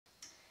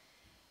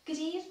Good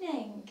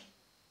evening.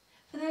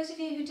 For those of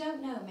you who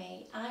don't know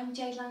me, I'm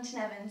Jade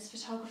Langton-Evans,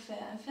 photographer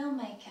and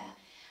filmmaker.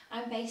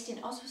 I'm based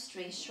in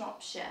Oswestry,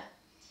 Shropshire.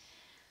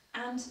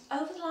 And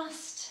over the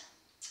last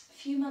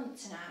few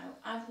months now,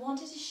 I've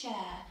wanted to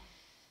share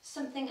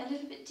something a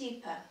little bit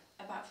deeper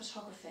about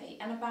photography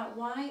and about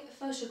why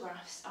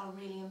photographs are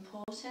really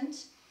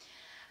important.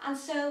 And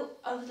so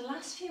over the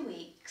last few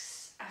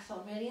weeks, I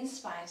felt really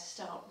inspired to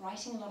start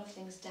writing a lot of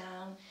things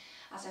down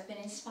as I've been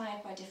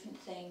inspired by different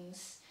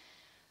things.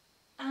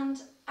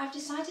 And I've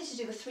decided to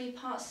do a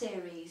three-part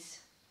series,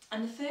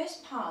 and the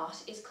first part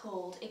is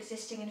called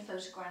Existing in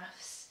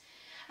Photographs,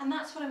 and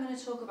that's what I'm going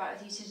to talk about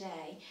with you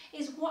today,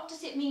 is what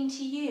does it mean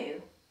to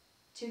you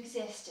to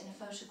exist in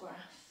a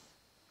photograph?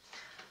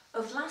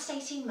 Over the last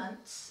 18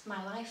 months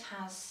my life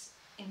has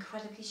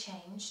incredibly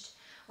changed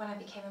when I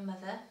became a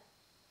mother.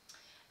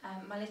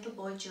 My little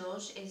boy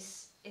George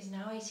is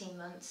now 18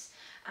 months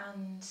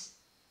and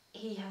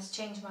he has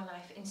changed my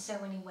life in so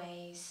many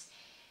ways.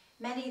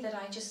 Many that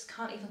I just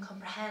can't even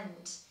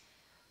comprehend.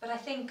 But I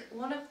think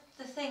one of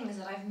the things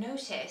that I've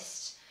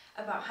noticed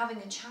about having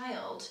a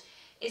child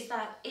is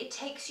that it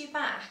takes you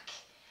back,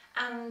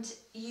 and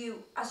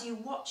as you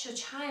watch your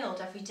child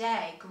every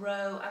day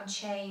grow and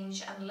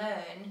change and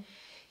learn,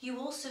 you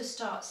also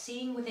start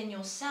seeing within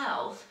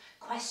yourself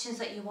questions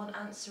that you want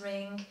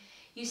answering.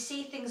 You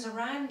see things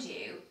around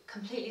you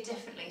completely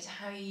differently to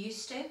how you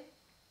used to.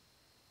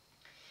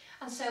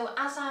 And so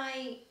as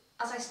I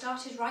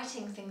started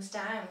writing things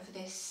down for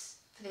this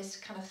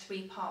kind of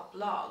three-part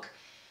blog,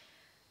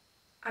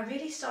 I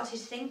really started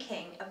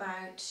thinking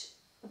about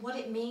what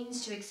it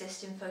means to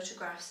exist in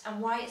photographs and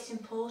why it's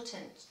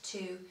important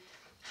to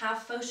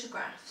have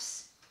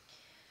photographs.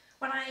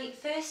 When I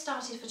first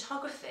started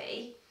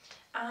photography,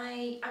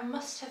 I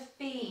must have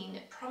been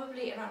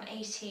probably around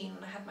 18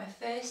 when I had my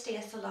first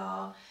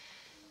DSLR,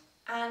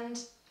 and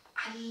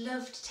I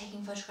loved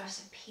taking photographs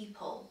of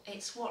people.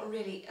 It's what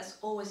really has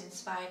always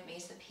inspired me,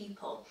 is the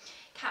people,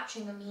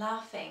 capturing them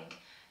laughing,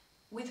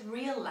 with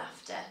real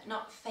laughter,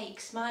 not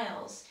fake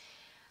smiles.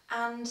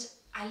 And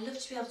I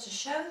loved to be able to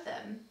show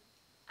them,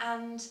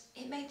 and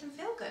it made them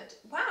feel good.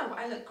 Wow,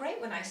 I look great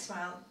when I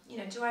smile. You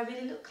know, do I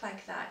really look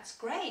like that? It's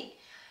great.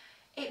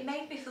 It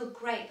made me feel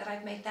great that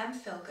I'd made them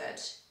feel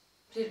good,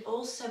 but it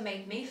also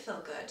made me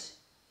feel good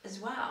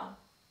as well,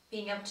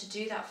 being able to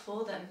do that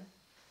for them.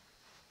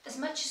 As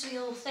much as we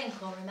all think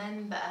or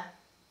remember,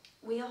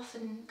 we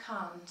often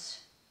can't.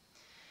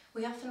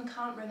 We often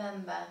can't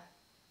remember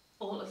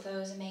all of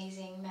those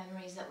amazing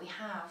memories that we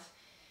have.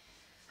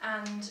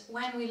 And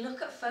when we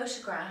look at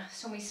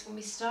photographs, when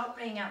we start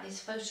bringing out these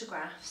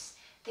photographs,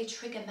 they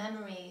trigger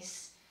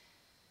memories.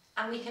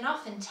 And we can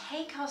often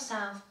take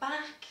ourselves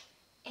back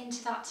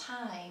into that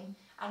time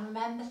and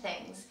remember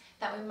things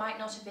that we might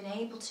not have been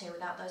able to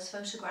without those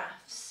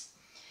photographs.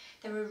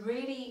 They're a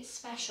really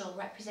special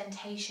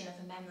representation of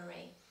a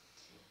memory,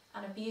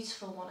 and a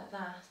beautiful one at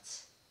that.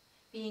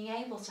 Being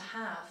able to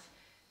have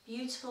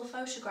beautiful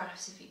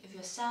photographs of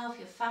yourself,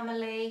 your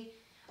family,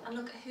 and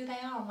look at who they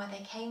are and where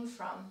they came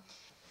from.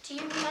 Do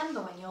you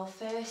remember when your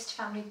first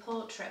family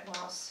portrait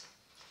was?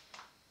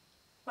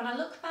 When I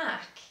look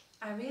back,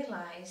 I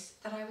realise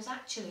that I was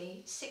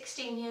actually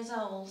 16 years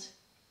old.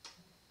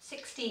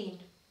 16.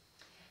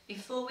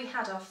 Before we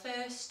had our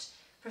first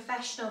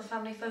professional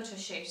family photo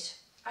shoot,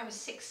 I was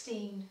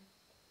 16.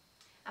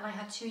 And I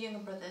had two younger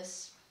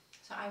brothers,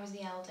 so I was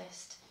the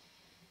eldest.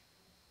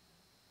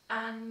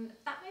 And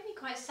that made me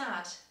quite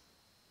sad,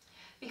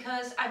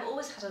 because I've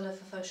always had a love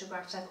for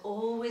photographs. I've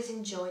always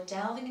enjoyed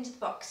delving into the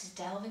boxes,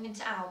 delving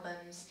into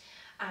albums,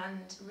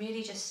 and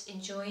really just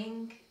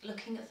enjoying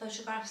looking at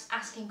photographs,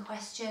 asking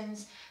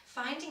questions,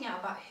 finding out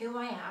about who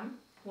I am,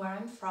 where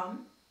I'm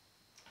from,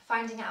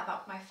 finding out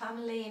about my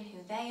family and who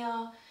they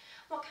are,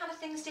 what kind of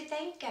things did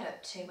they get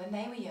up to when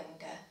they were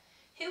younger,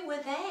 who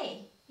were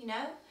they, you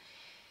know?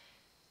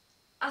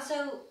 And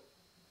so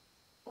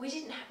we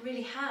didn't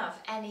really have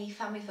any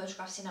family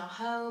photographs in our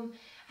home.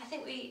 I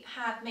think we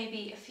had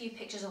maybe a few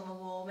pictures on the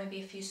wall,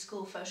 maybe a few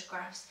school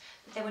photographs,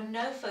 but there were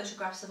no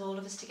photographs of all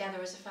of us together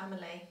as a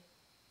family.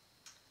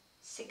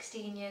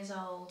 16 years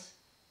old.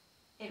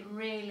 It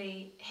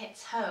really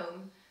hits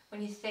home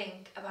when you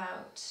think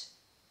about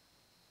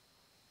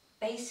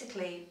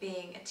basically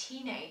being a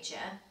teenager,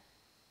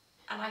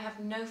 and I have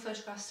no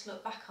photographs to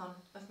look back on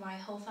of my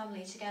whole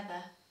family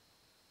together.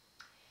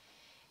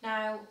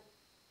 Now,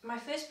 my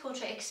first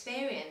portrait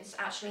experience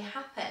actually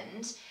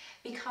happened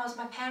because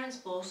my parents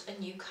bought a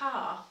new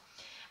car,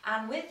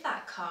 and with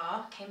that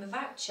car came a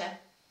voucher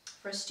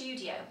for a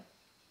studio.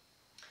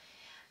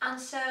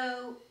 And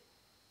so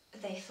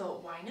they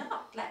thought, why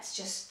not? Let's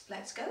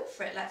go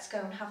for it. Let's go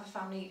and have a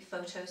family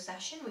photo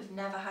session. We've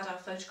never had our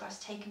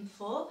photographs taken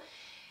before.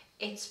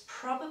 It's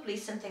probably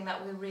something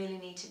that we really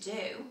need to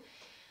do.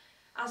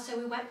 And so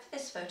we went for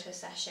this photo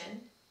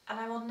session, and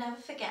I will never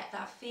forget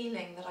that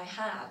feeling that I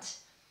had.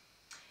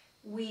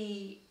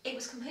 It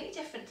was completely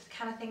different to the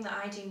kind of thing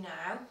that I do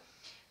now,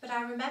 but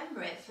I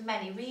remember it for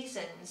many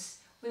reasons.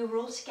 We were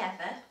all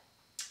together,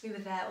 we were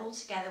there all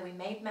together, we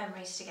made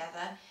memories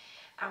together,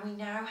 and we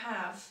now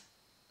have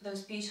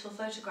those beautiful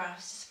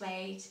photographs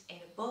displayed in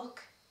a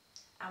book,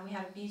 and we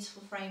had a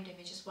beautiful framed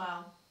image as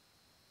well.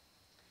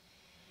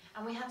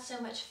 And we had so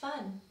much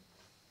fun.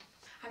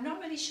 I'm not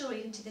really sure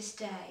even to this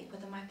day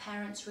whether my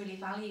parents really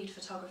valued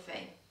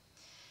photography.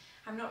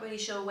 I'm not really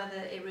sure whether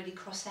it really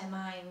crossed their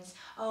minds,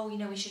 oh, you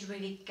know, we should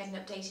really get an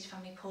updated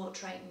family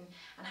portrait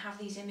and have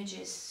these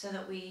images so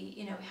that we,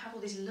 you know, we have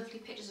all these lovely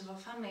pictures of our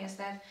family as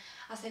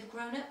they've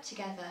grown up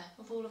together,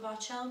 of all of our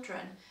children.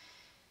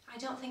 I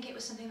don't think it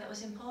was something that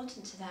was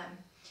important to them.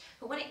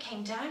 But when it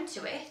came down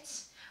to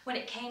it, when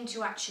it came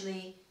to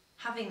actually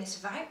having this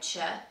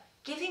voucher,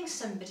 giving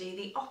somebody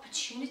the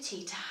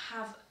opportunity to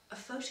have a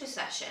photo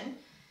session,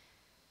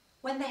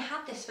 when they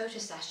had this photo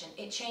session,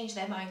 it changed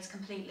their minds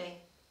completely.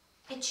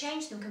 It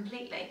changed them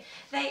completely.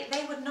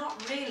 They were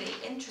not really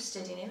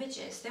interested in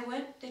images.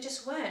 They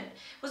just weren't.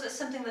 Was it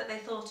something that they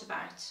thought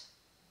about?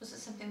 Was it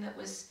something that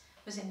was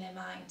in their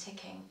mind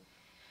ticking?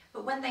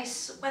 But when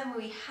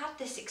we had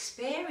this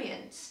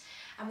experience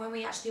and when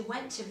we actually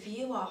went to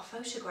view our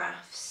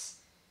photographs,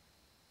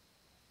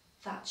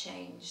 that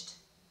changed.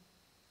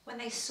 When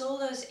they saw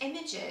those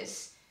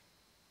images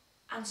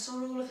and saw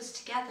all of us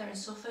together and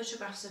saw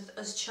photographs of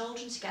us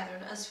children together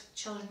and us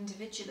children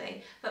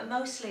individually, but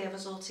mostly of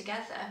us all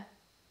together,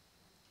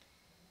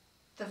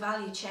 the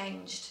value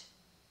changed.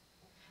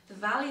 The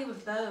value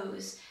of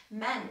those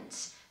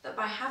meant that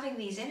by having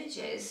these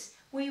images,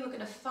 we were going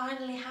to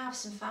finally have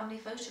some family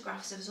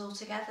photographs of us all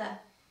together.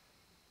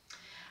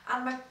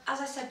 And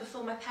as I said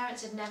before, my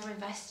parents had never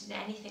invested in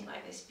anything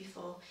like this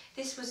before.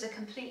 This was a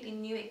completely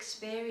new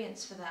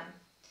experience for them.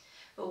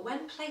 But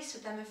when placed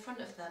with them in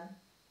front of them,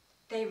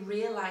 they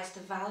realised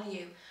the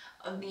value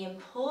and the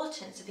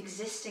importance of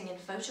existing in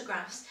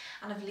photographs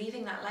and of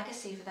leaving that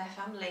legacy for their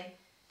family.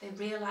 They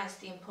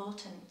realised the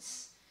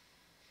importance.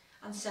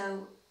 And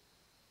so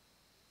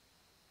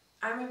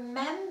I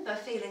remember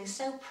feeling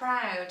so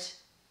proud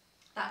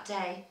that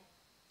day.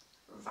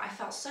 I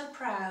felt so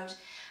proud,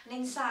 and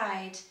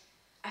inside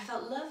I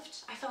felt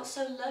loved. I felt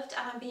so loved,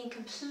 and I'm being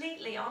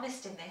completely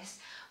honest in this.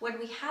 When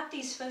we had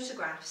these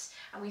photographs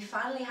and we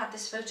finally had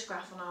this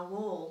photograph on our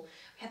wall,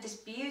 we had this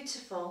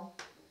beautiful,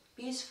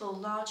 beautiful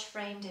large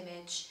framed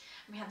image,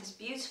 and we had this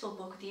beautiful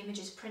book with the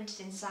images printed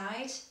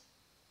inside,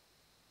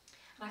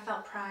 and I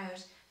felt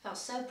proud. Felt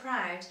so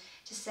proud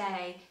to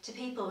say to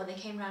people when they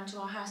came round to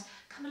our house,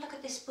 come and look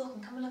at this book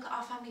and come and look at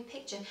our family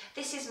picture.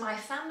 This is my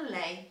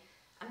family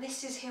and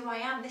this is who I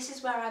am. This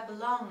is where I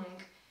belong.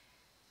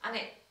 And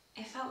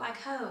it felt like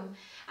home.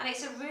 And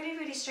it's a really,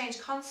 really strange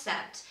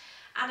concept.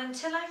 And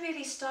until I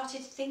really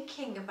started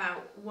thinking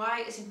about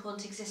why it's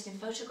important to exist in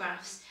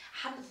photographs,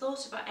 I hadn't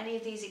thought about any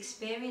of these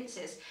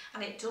experiences,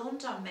 and it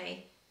dawned on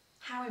me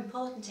how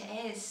important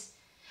it is.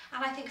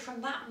 And I think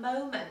from that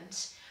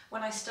moment,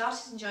 when I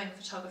started enjoying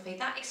photography,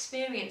 that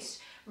experience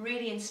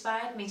really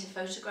inspired me to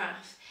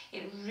photograph.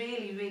 It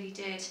really, really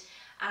did.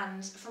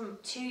 And from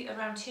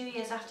around 2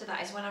 years after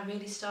that is when I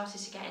really started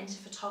to get into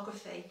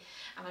photography,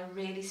 and I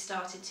really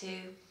started to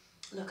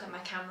look at my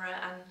camera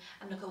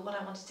and look at what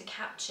I wanted to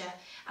capture.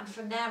 And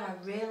from there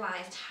I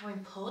realised how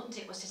important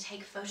it was to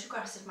take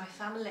photographs of my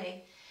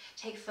family,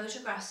 take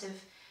photographs of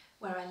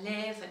where I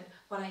live and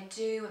what I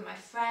do and my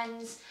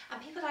friends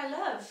and people I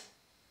love.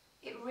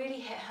 It really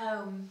hit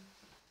home.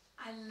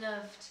 I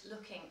loved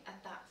looking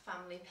at that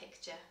family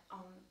picture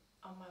on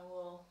my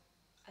wall.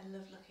 I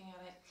loved looking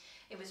at it.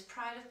 It was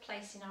pride of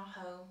place in our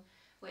home,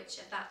 which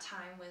at that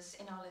time was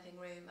in our living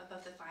room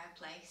above the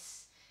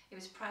fireplace. It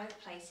was pride of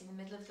place in the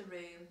middle of the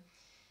room,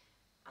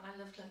 and I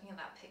loved looking at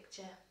that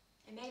picture.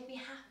 It made me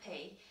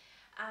happy,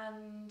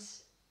 and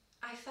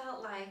I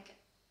felt like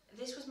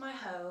this was my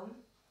home,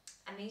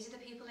 and these are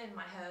the people in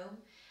my home,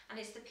 and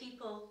it's the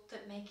people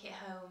that make it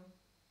home.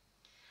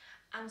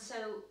 And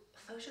so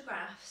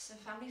photographs and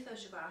family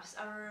photographs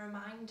are a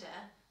reminder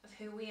of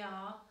who we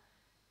are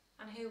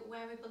and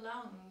where we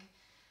belong.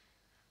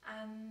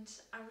 And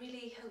I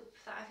really hope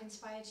that I've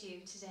inspired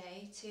you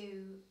today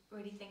to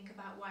really think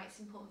about why it's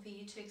important for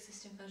you to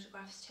exist in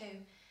photographs too.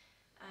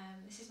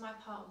 This is my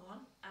part 1.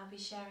 I'll be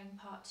sharing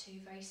part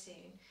 2 very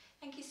soon.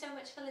 Thank you so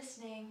much for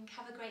listening.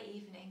 Have a great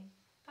evening.